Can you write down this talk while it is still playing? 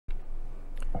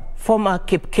Former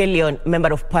Kipkelion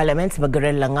Member of Parliament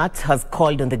Magerer Langat has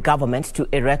called on the government to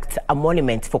erect a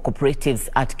monument for cooperatives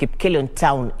at Kipkelion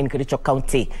town in Kericho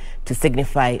County to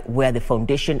signify where the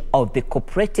foundation of the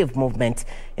cooperative movement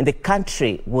in the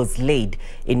country was laid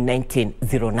in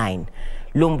 1909.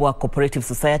 Lumbwa Cooperative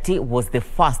Society was the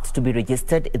first to be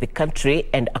registered in the country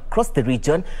and across the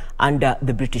region under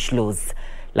the British laws.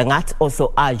 Langat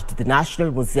also urged the National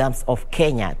Museums of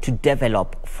Kenya to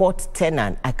develop Fort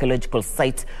Tenan archaeological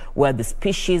site where the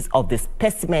species of the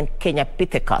specimen Kenya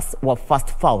Pithecus were first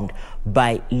found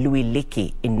by Louis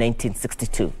Leakey in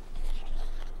 1962.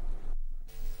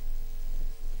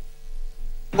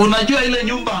 Unajua ile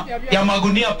nyumba ya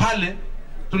magunia pale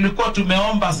tulikuwa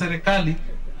tumeomba serikali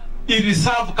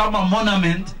i-reserve kama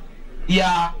monument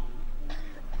ya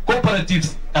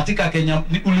cooperatives katika Kenya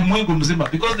ni ulimwengu mzima,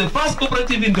 because the first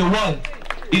cooperative in the world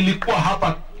ilikuwa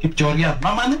hapa Kipkelion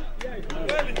mamani,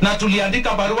 na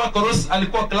tuliandika barua. Koros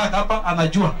alikuwa clerk hapa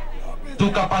anajua,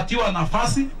 tukapatiwa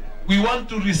nafasi. We want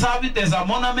to reserve it as a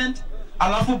monument,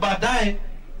 alafu baadaye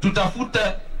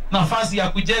tutafuta nafasi ya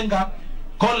kujenga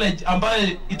college ambayo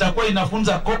itakuwa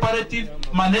inafunza cooperative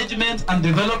management and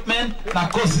development na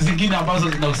courses zingine ambazo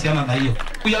zinahusiana na hiyo.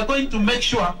 We are going to make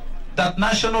sure that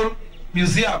National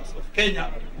Museums of Kenya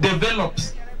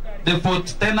develops the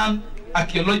Fort Tenan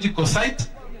archaeological site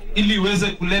ili iweze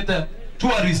kuleta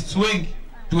tourists wengi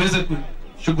tuweze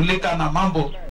kushughulika na mambo